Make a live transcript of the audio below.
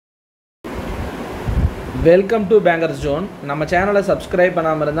Welcome to Banker Zone. நம்ம சேனலை subscribe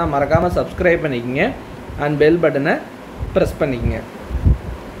பண்ணாமல் இருந்தால் மறக்காமல் சப்ஸ்கிரைப் பண்ணிக்கங்க அண்ட் பெல் பட்டனை ப்ரெஸ் பண்ணிக்கங்க.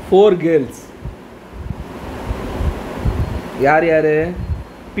 4 girls. யார் யார்?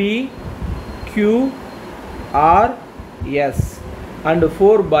 P, Q, R, S and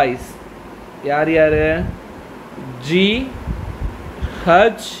 4 boys. யார் யார்? G,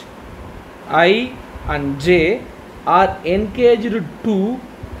 H, I and J are engaged to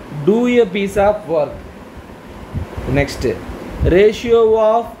do a piece of work. Next, ratio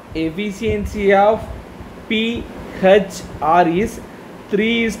of efficiency of PHR is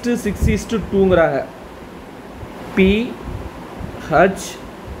 3:6:2 ங்கறாங்க.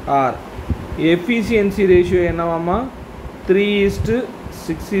 PHR efficiency ratio என்னவாமா?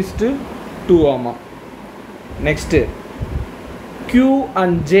 3:6:2 ஆமா. Next, Q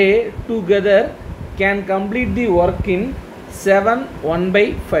and J together can complete the work in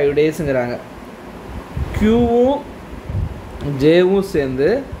 7/1/5 days ங்கறாங்க. Qவும் Jவும் சேர்ந்து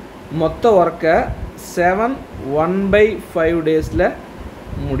மொத்த வர்க்கை 7/1/5 டேஸில்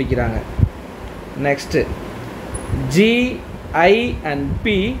முடிக்கிறாங்க. Next, G, I and P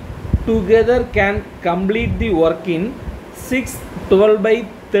together can complete the work in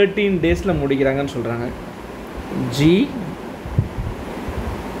 6/12/13 டேஸில் முடிக்கிறாங்கன்னு சொல்கிறாங்க. G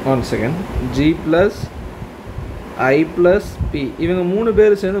plus I plus P இவங்க 3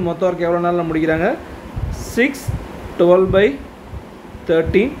 பேர் சேர்ந்து மொத்த வர்க்கை எவ்வளோ நாளில் முடிக்கிறாங்க?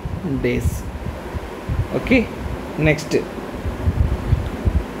 6/12/13 days. Okay. Next,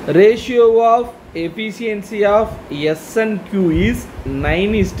 ratio of efficiency of S and Q is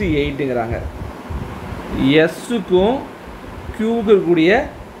 9:8ங்கறாங்க. S க்கும் Q க்கு கூடிய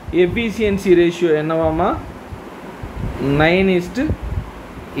efficiency ratio என்னவாமா?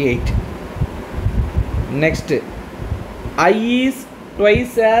 9:8. Next, I is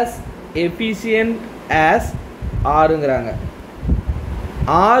twice as efficient as R ங்கறாங்க.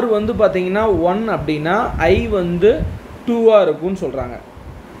 R வந்து பாத்தீங்கன்னா 1 அப்படினா I வந்து 2 இருக்கும்னு சொல்றாங்க.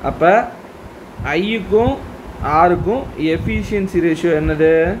 அப்ப I க்கும் R க்கும் efficiency ratio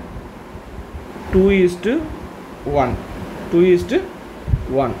என்னது? 2:1.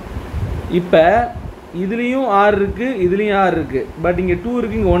 2:1. இப்ப இதுலயும் R இருக்கு, இதுலயும் R இருக்கு. பட் இங்க 2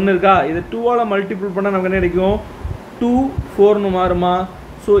 இருக்கு, இங்க 1 இருக்கா? இத 2 ஆல மல்டிபிள் பண்ணா நமக்கு என்ன கிடைக்கும்? 2 4 னு மாறுமா?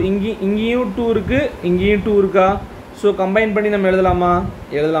 ஸோ இங்கேயும் 2 இருக்குது, இங்கேயும் 2 இருக்கா? ஸோ கம்பைன் பண்ணி நம்ம எழுதலாமா?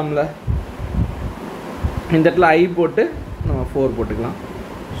 எழுதலாம்ல. இந்த இடத்துல I போட்டு நம்ம 4 போட்டுக்கலாம்.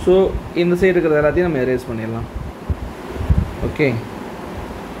 ஸோ இந்த சைடு இருக்கிறது எல்லாத்தையும் நம்ம எரேஸ் பண்ணிடலாம். Okay.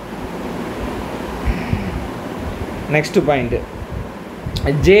 Next point,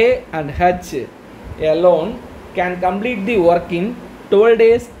 J and H alone can complete the work in 12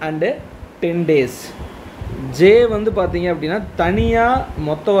 days and 10 days. J வந்து பார்த்தீங்க அப்படின்னா தனியாக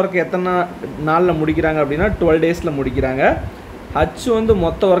மொத்த ஒர்க்கை எத்தனை நாளில் முடிக்கிறாங்க அப்படின்னா 12 டேஸில் முடிக்கிறாங்க. H வந்து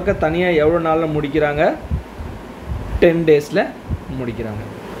மொத்த ஒர்க்கை தனியாக எவ்வளோ நாளில் முடிக்கிறாங்க? 10 டேஸில் முடிக்கிறாங்க.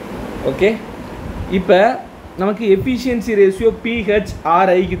 ஓகே. இப்போ நமக்கு எஃபிஷியன்சி ரேஷியோ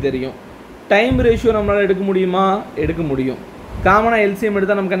PHRIக்கு தெரியும். டைம் ரேஷியோ நம்மளால் எடுக்க முடியுமா? எடுக்க முடியும். காமனாக எல்சிஎம்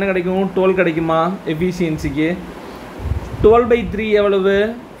எடுத்தால் நமக்கு என்ன கிடைக்கும்? 12 கிடைக்குமா எஃபிஷியன்சிக்கு? 12/3 எவ்வளவு?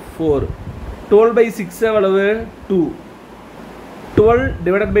 4. 12/6 எவ்வளவு? 2.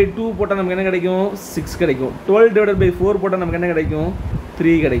 12/2 போட்டால் நமக்கு என்ன கிடைக்கும்? 6 கிடைக்கும். 12/4 போட்டால் நமக்கு என்ன கிடைக்கும்?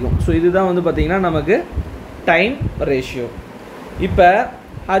 3 கிடைக்கும். ஸோ இதுதான் வந்து பார்த்திங்கன்னா நமக்கு டைம் ரேஷியோ. இப்போ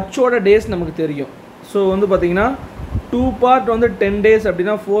ஹச்சோட டேஸ் நமக்கு தெரியும். ஸோ வந்து பார்த்திங்கன்னா 2 பார்ட் வந்து 10 டேஸ்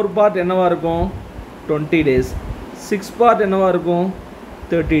அப்படின்னா 4 பார்ட் என்னவாக இருக்கும்? 20 டேஸ். 6 பார்ட் என்னவாக இருக்கும்?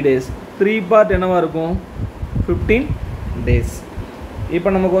 30 டேஸ். 3 பார்ட் என்னவாக இருக்கும்? 15 டேஸ். இப்போ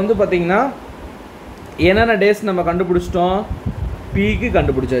நமக்கு வந்து பார்த்திங்கன்னா என்னென்ன டேஸ் நம்ம கண்டுபிடிச்சிட்டோம்? Pக்கு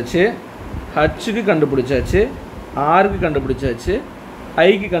கண்டுபிடிச்சாச்சு, Hக்கு கண்டுபிடிச்சாச்சு, Rக்கு கண்டுபிடிச்சாச்சு,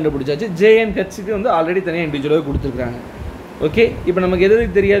 Iக்கு கண்டுபிடிச்சாச்சு, J and Hக்கு வந்து ஆல்ரெடி தனியாக இண்டிவிஜுவலாக கொடுத்துருக்குறாங்க. ஓகே. இப்போ நமக்கு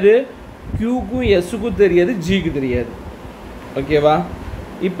எதுக்கு தெரியாது? Qக்கும் Sக்கும் தெரியாது, Gக்கு தெரியாது. ஓகேவா?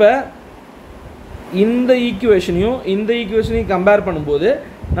 இப்போ இந்த ஈக்குவேஷனையும் கம்பேர் பண்ணும்போது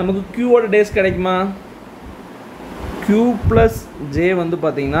நமக்கு Qவோட டேஸ் கிடைக்குமா? Q plus J வந்து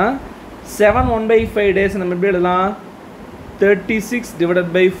பார்த்தீங்கன்னா 7/1/5 டேஸ் நம்ம எப்படி எழுதலாம்?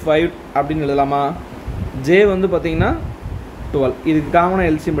 36/5 அப்படின்னு எழுதலாமா? J வந்து பார்த்தீங்கன்னா 12. இதுக்கு காமனாக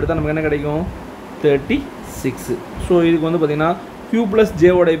எல்சிஎம் எடுத்தால் நமக்கு என்ன கிடைக்கும்? 36. ஸோ இதுக்கு வந்து பார்த்தீங்கன்னா Q plus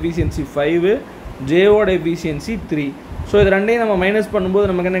Jவோட efficiency 5, Jவோட efficiency 3. So இது ரெண்டையும் நம்ம மைனஸ் பண்ணும்போது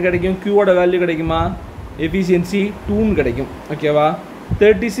நமக்கு என்ன கிடைக்கும்? Qவோட வேல்யூ கிடைக்குமா? எஃபிஷியன்சி 2ன்னு கிடைக்கும். ஓகேவா?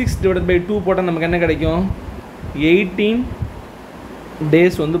 36/2 போட்டால் நமக்கு என்ன கிடைக்கும்? 18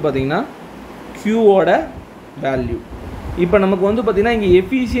 டேஸ் வந்து பார்த்திங்கன்னா Qவோட வேல்யூ. இப்போ நமக்கு வந்து பார்த்திங்கன்னா இங்கே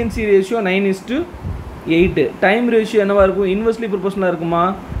எஃபிஷியன்சி ரேஷியோ 9:8 8. டைம் ரேஷியோ என்னவா இருக்கும்? இன்வெர்ஸ்லி ப்ரொபோஷனலாக இருக்குமா?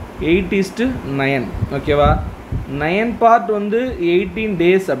 8:9. ஓகேவா? 9 பார்ட் வந்து 18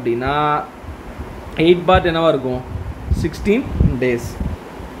 டேஸ் அப்படின்னா 8 பார்ட் என்னவா இருக்கும்? 16 டேஸ்.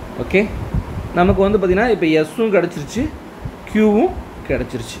 ஓகே, நமக்கு வந்து பார்த்திங்கன்னா இப்போ எஸ்ஸும் கிடச்சிருச்சு, க்யூவும்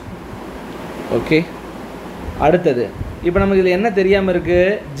கிடச்சிருச்சு. ஓகே, அடுத்தது இப்போ நமக்கு இதில் என்ன தெரியாமல்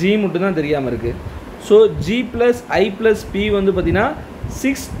இருக்குது? ஜி மட்டும்தான் தெரியாமல் இருக்குது. ஸோ ஜி ப்ளஸ் ஐ ப்ளஸ் பி வந்து பார்த்திங்கன்னா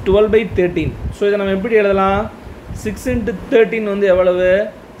 6 12/13. ஸோ இதை நம்ம எப்படி எழுதலாம்? 6 × 13 வந்து எவ்வளவு?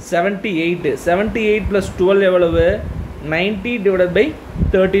 78. 78 + 12 எவ்வளவு?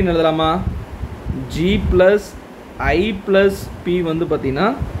 90/13 எழுதலாமா? ஜி ப்ளஸ் ஐ ப்ளஸ் பி வந்து பார்த்திங்கன்னா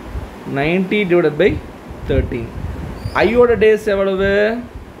 90/13. ஐயோட டேஸ் எவ்வளவு?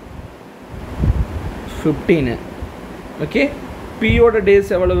 15. ஓகே, பியோட டேஸ்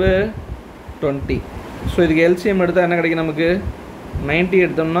எவ்வளவு? 20. ஸோ இதுக்கு எல்சிஎம் எடுத்தால் என்ன கிடைக்கும் நமக்கு? 90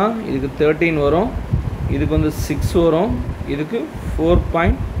 எடுத்தோம்னா இதுக்கு 13 வரும், இதுக்கு வந்து 6 வரும், இதுக்கு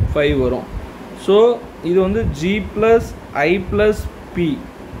 4.5 வரும். ஸோ இது வந்து ஜி ப்ளஸ் ஐ ப்ளஸ் பி.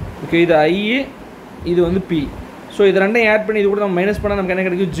 ஓகே, இது ஐ, இது வந்து பி. ஸோ இது ரெண்டையும் ஆட் பண்ணி இது கூட நம்ம மைனஸ் பண்ணால் நமக்கு என்ன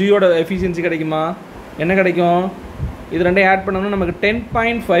கிடைக்கும்? ஜியோட எஃபிஷியன்சி கிடைக்குமா? என்ன கிடைக்கும்? இது ரெண்டையும் ஆட் பண்ணோம்னா நமக்கு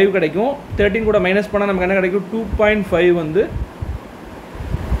 10.5 கிடைக்கும். 13 கூட மைனஸ் பண்ணால் நமக்கு என்ன கிடைக்கும்? 2.5 வந்து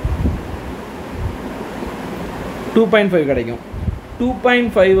 2.5 கிடைக்கும்.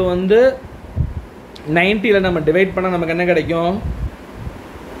 2.5 வந்து 90ல் நம்ம டிவைட் பண்ணால் நமக்கு என்ன கிடைக்கும்?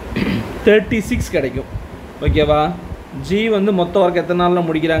 36 கிடைக்கும். ஓகேவா? ஜி வந்து மொத்த ஒர்க் எத்தனை நாளில்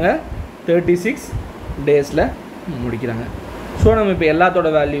முடிக்கிறாங்க? 36 டேஸில் முடிக்கிறாங்க. ஸோ நம்ம இப்போ எல்லாத்தோட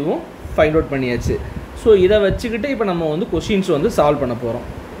வேல்யூவும் ஃபைண்ட் அவுட் பண்ணியாச்சு. ஸோ இதை வச்சுக்கிட்டு இப்போ நம்ம வந்து கொஷின்ஸ் வந்து சால்வ் பண்ண போகிறோம்.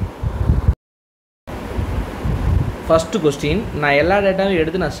 ஃபஸ்ட்டு கொஸ்டின் நான் எல்லா டேட்டாவும்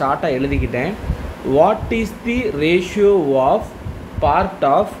எடுத்து நான் ஷார்ட்டாக எழுதிக்கிட்டேன். What is the ratio of part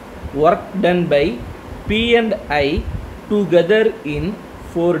of work done by B and I together in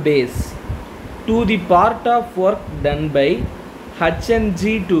 4 days to the part of work done by H and G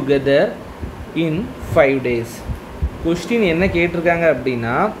together in 5 days. Question என்ன கேட்டிருக்காங்க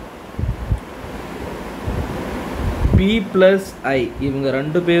அப்படின்னா P + I இவங்க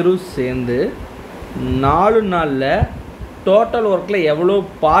ரெண்டு பேரும் சேர்ந்து 4 நாளில் total ஒர்க்கில் எவ்வளோ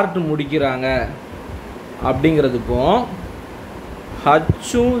பார்ட் முடிக்கிறாங்க அப்படிங்கிறதுக்கும்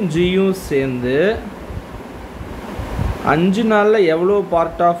ஹச்சும் ஜியும் சேர்ந்து 5 நாளில் எவ்வளோ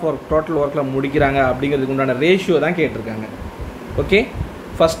பார்ட் ஆஃப் ஒர்க் டோட்டல் ஒர்க்கில் முடிக்கிறாங்க அப்படிங்கிறதுக்கு உண்டான ரேஷியோ தான் கேட்டிருக்காங்க. ஓகே,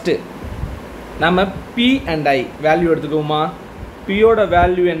 ஃபஸ்ட்டு நம்ம P and I வேல்யூ எடுத்துக்குவோமா? பியோட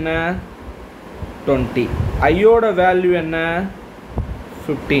வேல்யூ என்ன? 20. ஐயோட வேல்யூ என்ன?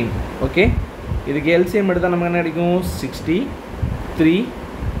 15. ஓகே, இதுக்கு எல்சிஎம் எடுத்தால் நமக்கு என்ன கிடைக்கும்? 60, 3,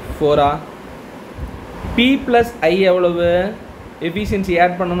 4. P + I எவ்வளவு? எஃபிஷியன்சி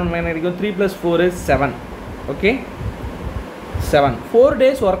ஆட் பண்ணணும்னு நமக்கு என்ன கிடைக்கும்? 3 + 4 is 7. ஓகே, 7. 4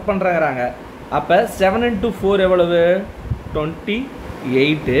 days work பண்ணுறாங்கிறாங்க. அப்போ 7 × 4 எவ்வளவு?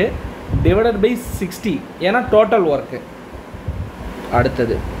 28 டிவைடட் பை 60, ஏன்னா டோட்டல் ஒர்க்கு.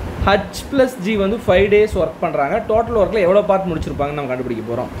 அடுத்தது H + G வந்து 5 days ஒர்க் பண்ணுறாங்க. டோட்டல் ஒர்க்கில் எவ்வளோ பார்ட் முடிச்சிருப்பாங்கன்னு நம்ம கண்டுபிடிக்க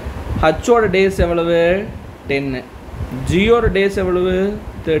போகிறோம். ஹச்சோட டேஸ் எவ்வளவு? 10. ஜியோட டேஸ் எவ்வளவு?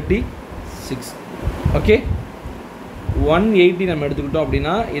 36. ஓகே, 180 நம்ம எடுத்துக்கிட்டோம்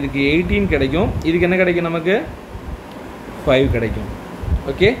அப்படின்னா இதுக்கு 18 கிடைக்கும். இதுக்கு என்ன கிடைக்கும்? நமக்கு 5 கிடைக்கும்.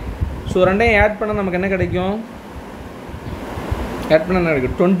 ஓகே, ஸோ ரெண்டையும் ஆட் பண்ணால் நமக்கு என்ன கிடைக்கும்? ஆட் பண்ணால் என்ன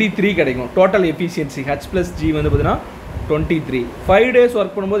கிடைக்கும்? 23 கிடைக்கும். டோட்டல் எஃபிஷியன்சி H + G வந்து பார்த்தீங்கன்னா 23. 5 days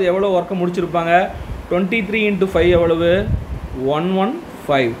ஒர்க் பண்ணும்போது எவ்வளோ ஒர்க்கை முடிச்சிருப்பாங்க? 23 × 5 எவ்வளவு?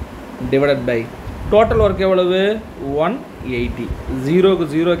 115 டிவைடட் பை டோட்டல் ஒர்க் எவ்வளவு? 180. 0க்கு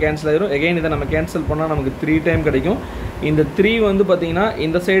 0 கேன்சல் ஆகிடும். எகைன் இதை நம்ம கேன்சல் பண்ணால் நமக்கு 3 டைம் கிடைக்கும். இந்த 3 வந்து பார்த்திங்கன்னா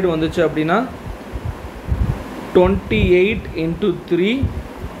இந்த சைடு வந்துச்சு அப்படின்னா 28 × 3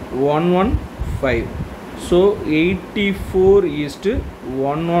 115. ஸோ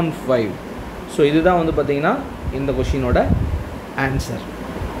 84:115. ஸோ இதுதான் வந்து பார்த்திங்கன்னா இந்த கொஷினோட answer.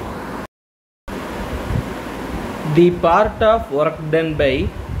 The part of work done by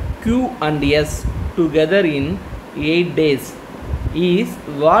Q and S together in 8 days is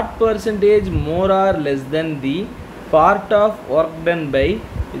what percentage more or less than the part of work done by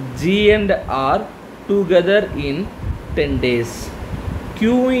G and R together in 10 days?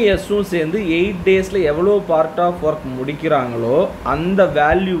 Qவும் Sவும் சேர்ந்து 8 daysல எவ்வளோ part of work முடிக்கிறாங்களோ அந்த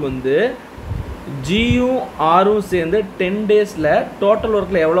value வந்து ஜியும் ஆரும் சேர்ந்து 10 daysல total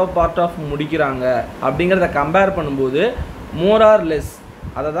ஒர்க்கில் எவ்வளோ part of முடிக்கிறாங்க அப்படிங்கிறத compare பண்ணும்போது மோர் ஆர் லெஸ்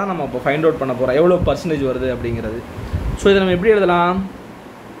அதை தான் நம்ம இப்போ ஃபைண்ட் அவுட் பண்ண போகிறோம், எவ்வளோ பர்சன்டேஜ் வருது அப்படிங்கிறது. ஸோ இதை நம்ம எப்படி எழுதலாம்?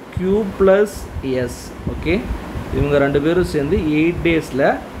 Q + S. ஓகே, இவங்க ரெண்டு பேரும் சேர்ந்து 8 daysல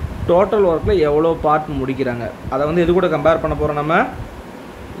டோட்டல் ஒர்க்கில் எவ்வளோ பார்ட் முடிக்கிறாங்க அதை வந்து எது கூட கம்பேர் பண்ண போகிறோம் நம்ம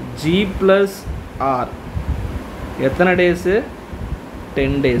G + R எத்தனை டேஸு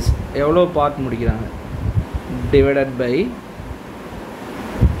 10 days எவ்வளோ பார்ட் முடிக்கிறாங்க divided by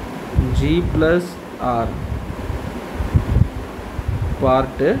G + R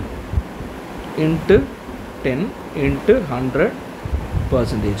part into 10 into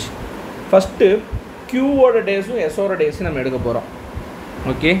 100%. First Qவோட டேஸும் Sஓட டேஸும் நம்ம எடுக்க போகிறோம்.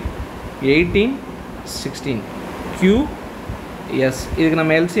 ஓகே 18 16 Q S இதுக்கு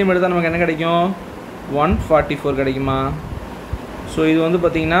நம்ம LCM எடுத்தால் நமக்கு என்ன கிடைக்கும் 144 கிடைக்குமா? ஸோ இது வந்து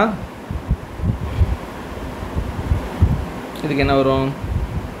பார்த்திங்கன்னா இதுக்கு என்ன வரும்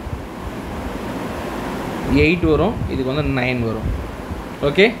 8 வரும், இதுக்கு வந்து 9 வரும்.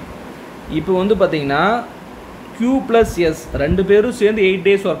 ஓகே இப்போ வந்து பார்த்திங்கன்னா Q + S ரெண்டு பேரும் சேர்ந்து 8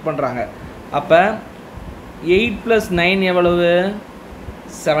 days ஒர்க் பண்ணுறாங்க. அப்போ 8 + 9 எவ்வளவு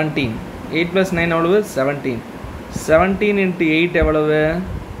 17. 8 + 9 எவ்வளவு 17. 17 × 8 எவ்வளவு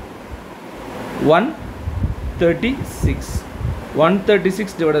 136.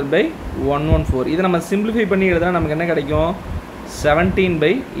 136 divided by 114. இதை நம்ம சிம்பிளிஃபை பண்ணி எழுதுனா நமக்கு என்ன கிடைக்கும்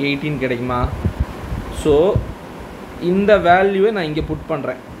 17/18 கிடைக்குமா? ஸோ இந்த வேல்யூவை நான் இங்கே புட்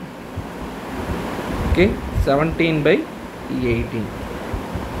பண்ணுறேன். ஓகே 17/18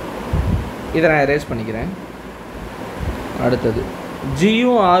 இதை நான் எரேஸ் பண்ணிக்கிறேன். அடுத்தது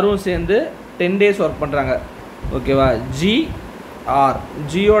ஜியும் ஆரும் சேர்ந்து 10 days ஒர்க் பண்ணுறாங்க. ஓகேவா GR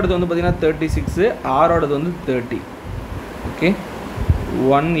ஜியோடது வந்து பார்த்திங்கன்னா 36, ஆரோடது வந்து 30. ஓகே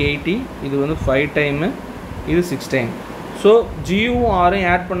 180 இது வந்து 5 டைமு, இது 6 டைம். ஸோ ஜியும் ஆரும்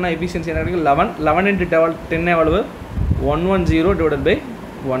ஆட் பண்ணால் எஃபிஷியன்சி என்ன கிடைக்கும் 11. 11 × 10 எவ்வளவு 110 divided by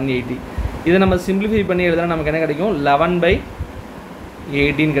 180. இதை நம்ம சிம்பிளிஃபை பண்ணி எழுதுனா நமக்கு என்ன கிடைக்கும்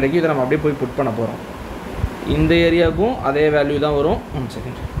 11/18 கிடைக்கும். இதை நம்ம அப்படியே போய் புட் பண்ண போகிறோம். இந்த ஏரியாவுக்கும் அதே வேல்யூ தான் வரும். 1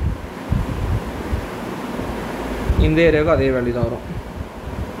 செகண்ட். இந்த ஏரியாவுக்கும் அதே வேல்யூ தான் வரும்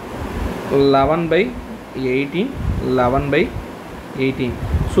 11/18 11/18.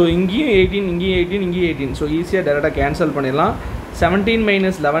 ஸோ இங்கேயும் 18 இங்கேயும் 18 இங்கேயும் 18. ஸோ ஈஸியாக டேரெக்டாக கேன்சல் பண்ணிடலாம். 17 -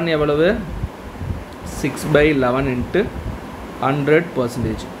 11 எவ்வளவு 6/11 ×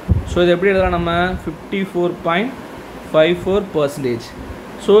 100%. ஸோ இது எப்படி எழுதலாம் நம்ம 54.54%.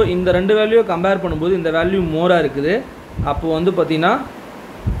 ஸோ இந்த ரெண்டு வேல்யூவை கம்பேர் பண்ணும்போது இந்த வேல்யூ மோராக இருக்குது. அப்போது வந்து பார்த்திங்கன்னா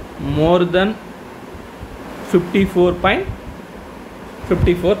மோர் தென்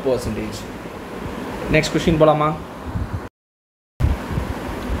 54.54%. நெக்ஸ்ட் கொஷின் போகலாமா?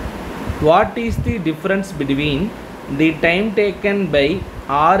 What is the difference between the time taken by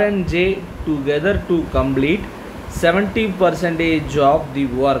R and J together to complete 70% of the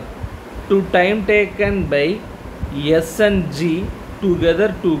work to time taken by S and G together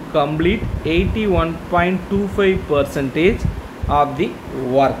to complete 81.25% of the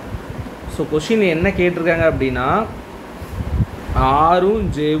work. So question என்ன கேட்டிருக்காங்க அப்படின்னா ஆரும்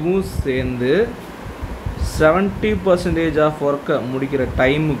ஜேவும் சேர்ந்து 70% of ஒர்க்கை முடிக்கிற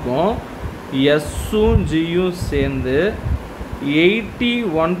டைமுக்கும் எஸ்ஸும் ஜியும் சேர்ந்து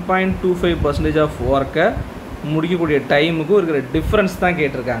 81.25% of ஒர்க்கை முடிக்கக்கூடிய டைமுக்கும் இருக்கிற டிஃப்ரென்ஸ் தான்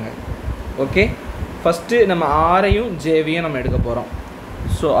கேட்டிருக்காங்க. ஓகே ஃபஸ்ட்டு நம்ம ஆரையும் ஜேவையும் நம்ம எடுக்க போகிறோம்.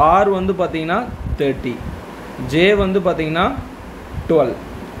 ஸோ ஆர் வந்து பார்த்திங்கன்னா 30, ஜே வந்து பார்த்திங்கன்னா 12.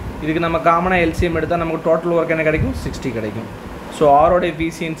 இதுக்கு நம்ம காமனாக எல்சிஎம் எடுத்தால் நமக்கு டோட்டல் ஒர்க் என்ன கிடைக்கும் 60 கிடைக்கும். ஸோ ஆரோட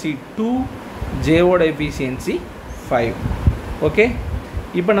எஃபிஷியன்சி 2, ஜேவோட எஃபிஷியன்சி 5. ஓகே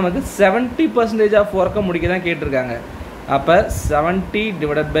இப்போ நமக்கு 70% ஆஃப் ஒர்க்கை முடிக்க தான் கேட்டிருக்காங்க. அப்போ 70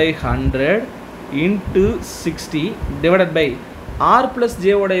 divided by 100 into 60 divided by R plus J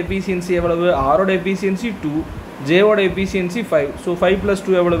ஓட எஃபிஷியன்சி எவ்வளவு? ஆரோட எஃபிஷியன்சி 2, ஜேவோட எஃபிஷியன்சி 5. ஸோ 5 +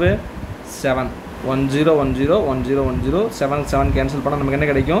 2 எவ்வளவு 7. 10 10 10 10 7 7 கேன்சல் பண்ணால் நமக்கு என்ன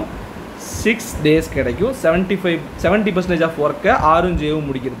கிடைக்கும் 6 days கிடைக்கும் 70% ஆஃப் ஒர்க்கை ஆரும் ஜேவும்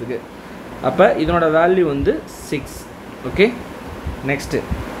முடிக்கிறதுக்கு. அப்போ இதனோட வேல்யூ வந்து 6. ஓகே நெக்ஸ்ட்டு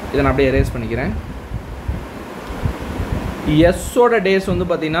இதை நான் அப்படியே எரேஸ் பண்ணிக்கிறேன். எஸ்ஸோட டேஸ் வந்து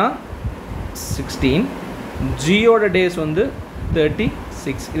பார்த்திங்கன்னா 16, ஜியோட டேஸ் வந்து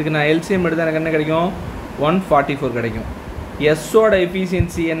 36. இதுக்கு நான் எல்சிஎம் எடுத்தால் எனக்கு என்ன கிடைக்கும் 144 கிடைக்கும். எஸ்ஸோட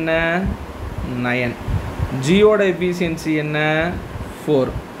எஃபிஷியன்சி என்ன 9, ஜியோட எஃபிஷியன்சி என்ன 4.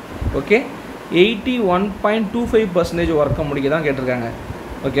 ஓகே 81.25% ஒர்க்கை முடிக்க தான் கேட்டிருக்காங்க.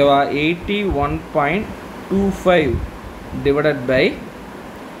 ஓகேவா 81.25 divided by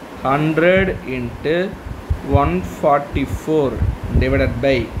 100 into 144 divided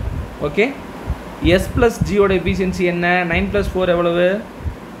by okay S plus G ஓட எஃபிஷியன்சி என்ன 9 + 4 எவ்வளவு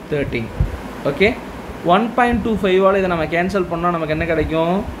 13. ஓகே 1.25 இதை நம்ம கேன்சல் பண்ணால் நமக்கு என்ன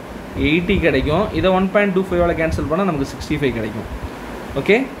கிடைக்கும் 80 கிடைக்கும். இதை 1.25 கேன்சல் பண்ணால் நமக்கு 65 கிடைக்கும்.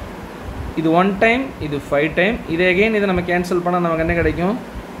 ஓகே இது 1 டைம், இது 5 டைம். இது அகெயின் இதை நம்ம கேன்சல் பண்ணால் நமக்கு என்ன கிடைக்கும்?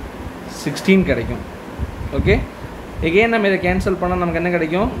 16 கிடைக்கும். ஓகே, எகெயின் நம்ம இதை கேன்சல் பண்ணால் நமக்கு என்ன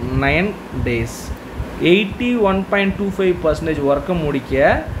கிடைக்கும்? 9 days. 81.25% ஒர்க்கை முடிக்க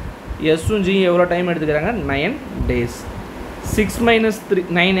எஸ்ஸும் ஜியும் எவ்வளோ டைம் எடுத்துக்கிறாங்க? 9 days. 6 minus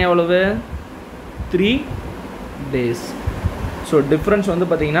 9 எவ்வளவு? 3 days. ஸோ டிஃப்ரென்ஸ் வந்து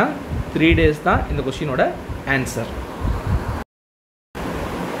பார்த்தீங்கன்னா 3 days தான் இந்த கொஸ்டினோட answer.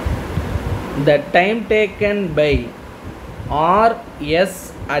 The time taken by R, S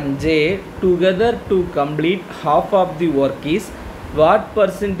and J together to complete half of the work is what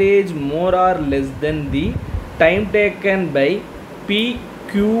percentage more or less than the time taken by P,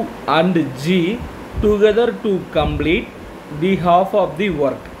 Q and G together to complete the half of the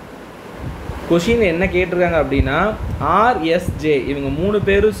work? Question என்ன கேட்டிருக்காங்க அப்படின்னா, RSJ இவங்க 3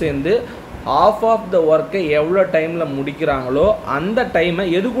 பேரும் சேர்ந்து of of the ஒர்க்கை எவ்வளோ டைமில் முடிக்கிறாங்களோ அந்த டைமை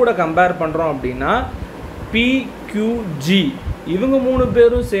எது கூட கம்பேர் பண்ணுறோம் அப்படின்னா PQG இவங்க 3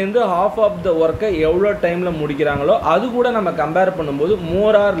 பேரும் சேர்ந்து ஆஃப் ஆஃப் த ஒர்க்கை எவ்வளோ டைமில் முடிக்கிறாங்களோ அது கூட நம்ம கம்பேர் பண்ணும்போது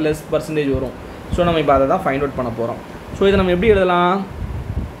மோர் ஆர் லெஸ் பர்சன்டேஜ் வரும். ஸோ நம்ம இப்போ அதை தான் ஃபைண்ட் அவுட் பண்ண போகிறோம். ஸோ இதை நம்ம எப்படி எழுதலாம்?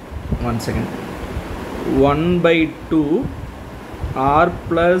 1 second. 1/2 R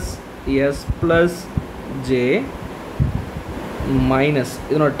plus S plus J minus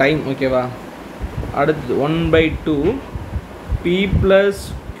இதனோட டைம். ஓகேவா? அடுத்தது 1/2 P plus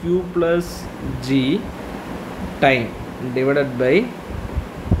Q plus G time divided by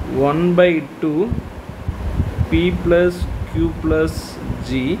 1/2 P plus Q plus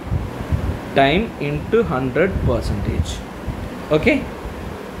G time into 100%. Okay,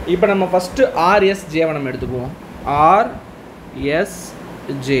 இப்போ நம்ம ஃபஸ்ட்டு RSJவை நம்ம எடுத்துக்குவோம்.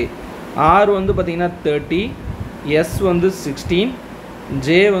 RSJ R வந்து பார்த்திங்கன்னா 30, S வந்து 16, J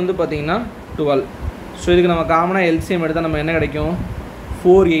வந்து பார்த்திங்கன்னா 12. ஸோ இதுக்கு நம்ம காமனாக LCM எடுத்தால் நம்ம என்ன கிடைக்கும்?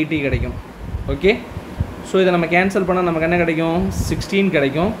 480 கிடைக்கும். ஓகே, ஸோ இதை நம்ம கேன்சல் பண்ணால் நமக்கு என்ன கிடைக்கும்? 16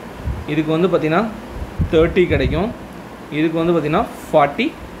 கிடைக்கும். இதுக்கு வந்து பார்த்திங்கன்னா 30 கிடைக்கும். இதுக்கு வந்து பார்த்திங்கன்னா 40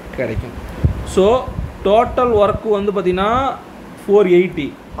 கிடைக்கும். ஸோ டோட்டல் ஒர்க்கு வந்து பார்த்திங்கன்னா 480.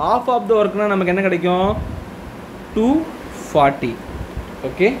 half ஆஃப் த ஒர்க்னால் நமக்கு என்ன கிடைக்கும்? 240.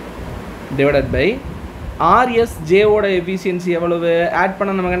 ஓகே, டிவைடட் பை RSJவோட எஃபிஷியன்சி எவ்வளவு? ஆட்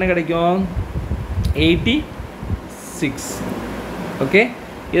பண்ணால் நமக்கு என்ன கிடைக்கும்? 86. ஓகே,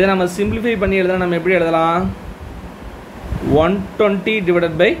 இதை நம்ம சிம்பிளிஃபை பண்ணி எழுதலாம். நம்ம எப்படி எழுதலாம்? 120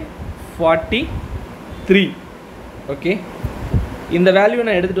 டிவைடட் பை 43. ஓகே, இந்த வேல்யூ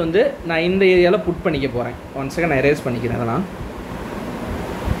நான் எடுத்துகிட்டு வந்து நான் இந்த ஏரியாவில் புட் பண்ணிக்க போகிறேன். 1 second நான் எரேஸ் பண்ணிக்கிறேன். அதெல்லாம்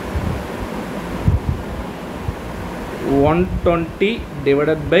 120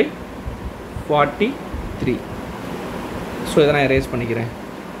 டிவைடட் பை 43. ஸோ இதை நான் எரேஸ் பண்ணிக்கிறேன்.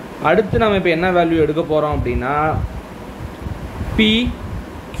 அடுத்து நம்ம இப்போ என்ன வேல்யூ எடுக்க போகிறோம் அப்படின்னா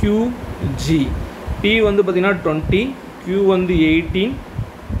PQG. P வந்து பார்த்திங்கன்னா 20, Q வந்து 18,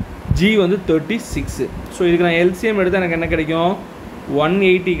 G வந்து 36. ஸோ இதுக்கு நான் LCM எடுத்தால் எனக்கு என்ன கிடைக்கும்?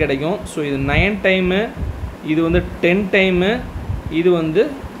 180 கிடைக்கும். ஸோ இது 9 டைமு, இது வந்து 10 டைமு, இது வந்து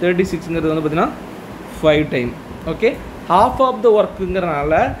 36ங்கிறது வந்து பார்த்திங்கன்னா 5 time. Okay, half of the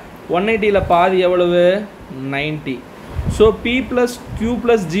ஒர்க்குங்கிறனால 180ல் பாதி எவ்வளவு? 90. So P plus Q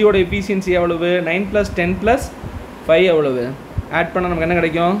plus Gயோட efficiency எவ்வளவு? 9 + 10 + 5 எவ்வளவு? ஆட் பண்ணால் நமக்கு என்ன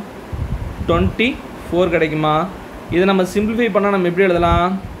கிடைக்கும்? 24 கிடைக்குமா? இதை நம்ம சிம்பிளிஃபை பண்ணால் நம்ம எப்படி எழுதலாம்?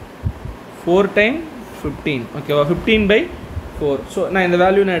 4 டைம் 15. ஓகேவா? 15/4. ஸோ நான் இந்த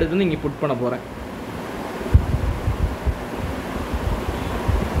வேல்யூ நான் எடுத்து வந்து இங்கே புட் பண்ண போகிறேன்.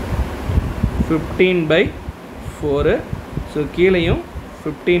 15/4. ஸோ கீழேயும்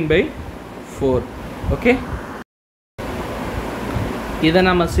 15/4. ஓகே, இதை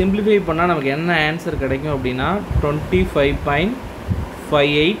நம்ம சிம்பிளிஃபை பண்ணால் நமக்கு என்ன ஆன்சர் கிடைக்கும் அப்படின்னா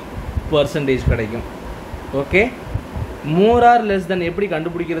 25.58% கிடைக்கும். Okay, more or less than எப்படி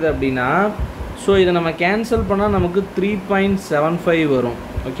கண்டுபிடிக்கிறது அப்படின்னா, ஸோ இதை நம்ம கேன்சல் பண்ணால் நமக்கு 3.75 வரும்.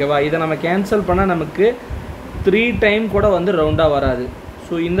 ஓகேவா? இதை நம்ம கேன்சல் பண்ணால் நமக்கு 3 டைம் கூட வந்து ரவுண்டாக வராது.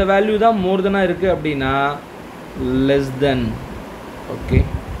 ஸோ இந்த வேல்யூ தான் மோர் தெனாக இருக்குது அப்படின்னா லெஸ் தென். ஓகே,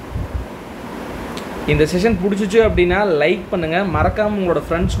 இந்த செஷன் பிடிச்சிச்சு அப்படின்னா லைக் பண்ணுங்கள், மறக்காமல் உங்களோட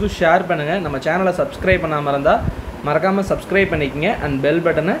ஃப்ரெண்ட்ஸுக்கும் ஷேர் பண்ணுங்கள். நம்ம சேனலை சப்ஸ்கிரைப் பண்ணாமல் இருந்தால் மறக்காமல் சப்ஸ்கிரைப் பண்ணிக்கங்க அண்ட் பெல்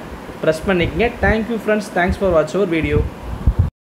பட்டனை ப்ரெஸ் பண்ணிக்கங்க. Thank you friends, thanks for watch our video.